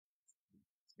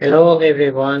Hello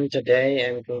everyone, today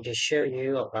I'm going to show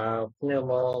you about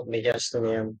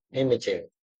pneumomediastinum imaging.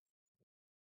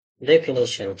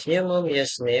 Definition: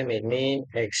 Pneumomediastinum it means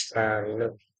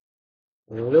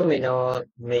extraluminal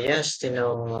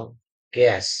mediastinal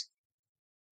gas.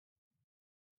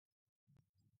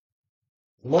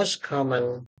 Most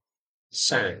common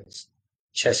signs: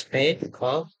 chest pain,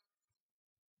 cough,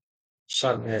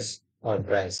 shortness or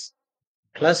breath,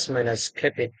 plus minus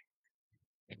crepitus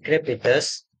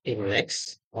in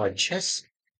necks or chest,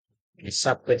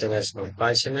 subcutaneous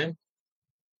emphysema,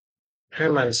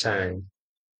 Hermann sign.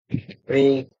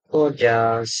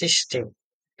 Precordial cystic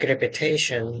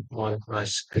crepitation on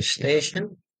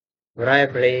auscultation,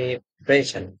 variably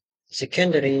present.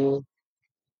 Secondary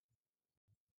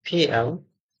PM,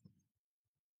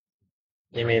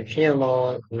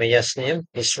 pneumomyasthenium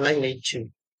is likely to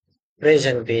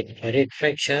present with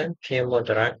retraction,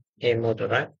 pneumothorax,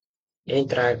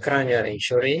 intracranial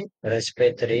injury,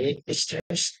 respiratory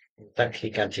distress,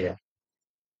 tachycardia.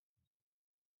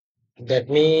 That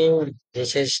means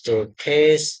this is the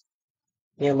case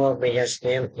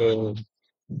pneumomyasthenium in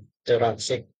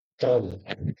thoracic trauma.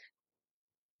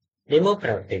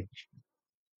 Demographic,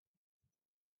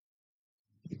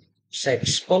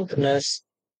 sex spontaneous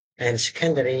and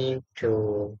secondary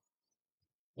to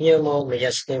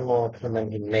pneumomyasthenia more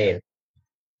common in male.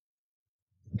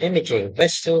 Imaging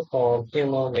vessel for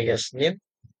pneumomyasthenia,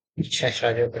 chest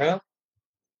radiograph,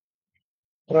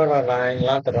 pleural line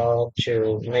lateral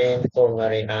to main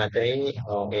pulmonary artery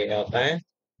or aorta,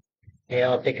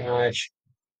 aortic arch,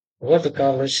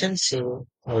 vertical lucency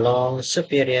along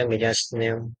superior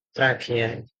mediastinum,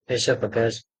 trachea,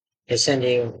 esophagus,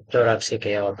 ascending thoracic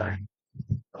aorta.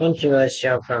 Continuous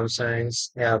diaphragm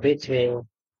signs are between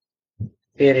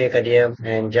pericardium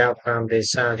and diaphragm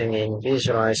resulting in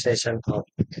visualization of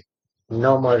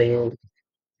normally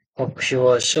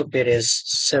occur superior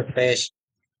surface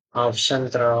of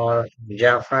central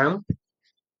diaphragm,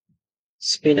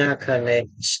 spinnaker neck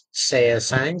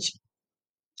signs,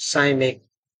 seismic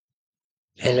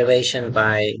elevation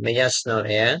by mediastinal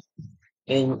air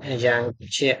in a young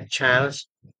child,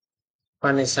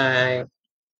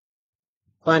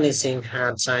 vanishing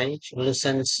heart signs,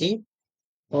 lucency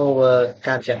over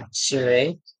cardiac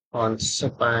ciliary on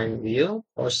supine view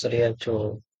posterior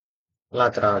to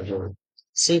lateral view.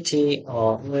 CT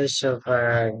or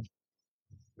esophagram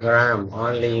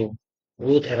only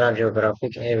with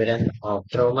radiographic evidence of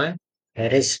trauma, a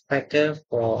risk factor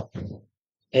for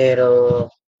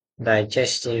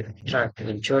aerodigestive tract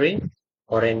injury,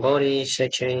 foreign body,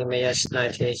 surgery,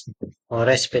 myositis, or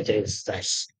respiratory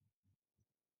stress.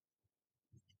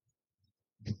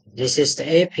 This is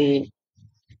the AP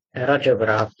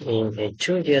radiograph in a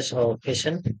 2 years old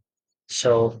patient.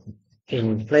 So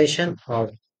inflation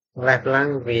of left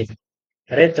lung with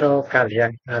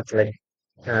retrocardiac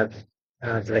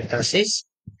athletasis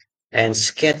and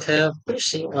scatter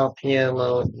pushing of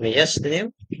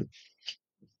pneumomyasthenium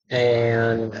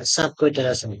and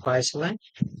subcutaneous emphysema.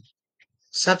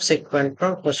 Subsequent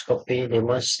bronchoscopy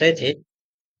demonstrated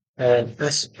an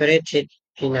aspirated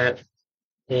peanut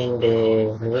in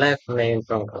the left main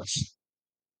bronchus.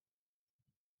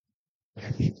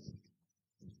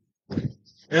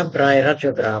 Upright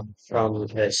radiograph from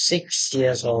the 6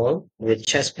 years old with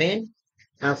chest pain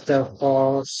after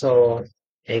fall saw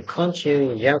a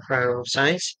continued diaphragm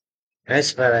size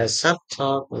as well as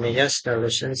subtop mediastinal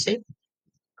lucency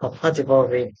compatible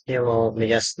with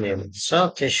pneumomyasthenium.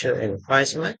 Soft tissue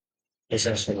emphysema is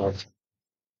also noted.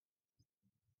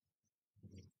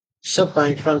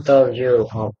 Supine frontal view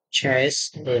of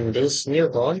chest in this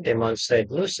newborn demonstrate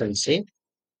lucency,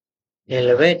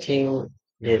 elevating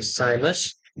the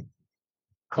thymus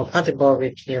compatible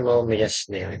with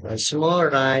pneumomyasthenia. A small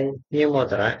right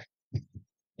pneumothorax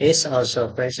is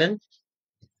also present.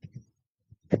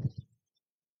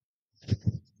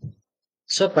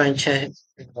 Supine chest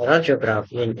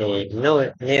radiograph in a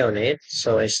neonate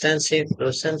so extensive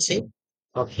lucency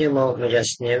of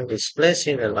pneumomyasthenia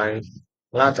displacing the lung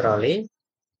laterally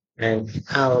and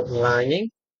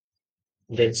outlining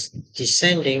this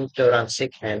descending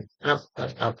thoracic and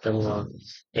upper abdominal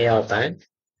aorta,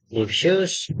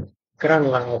 diffuse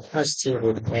granular opacity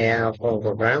with air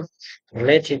bronchogram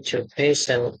related to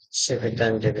patient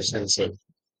significant deficiency.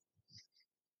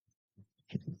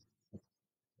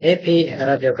 AP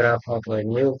radiograph of a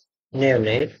new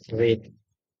neonate with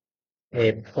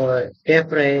a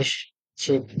perforated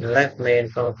left main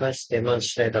focus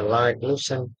demonstrate a light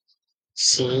lucent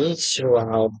C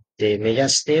throughout the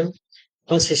mediastinum,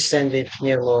 consistent with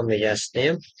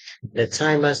pneumomediastinum. The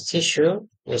thymus tissue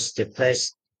is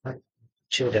displaced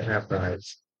to the upright.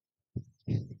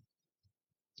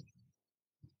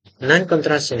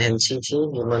 Non-contrast enhanced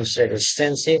CT demonstrated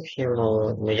extensive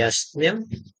hemomyasthenia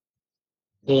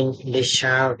in this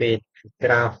child with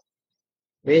graft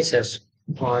versus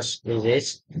host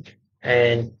disease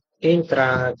and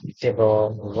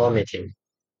intractable vomiting.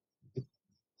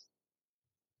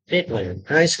 Treatment: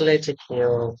 isolated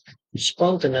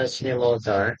spontaneous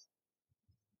pneumothorax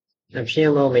and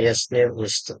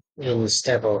pneumomediastinum in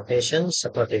stable patients,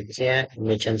 supportive care,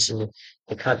 emergency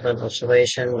department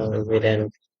observation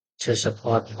within to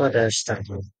support further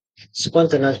study.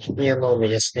 Spontaneous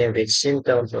pneumomediastinum with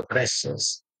symptom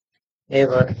progresses.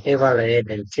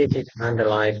 Evaluate and treat it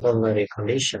underlying pulmonary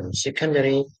condition.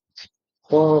 Secondary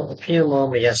for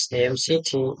pneumomediastinum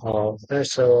CT or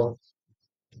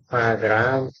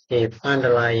paragraph if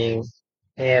underlying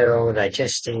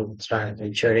aerodigesting tract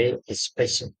injury is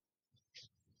specifically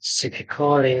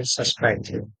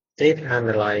suspected. Treat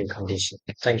underlying condition.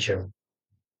 Thank you.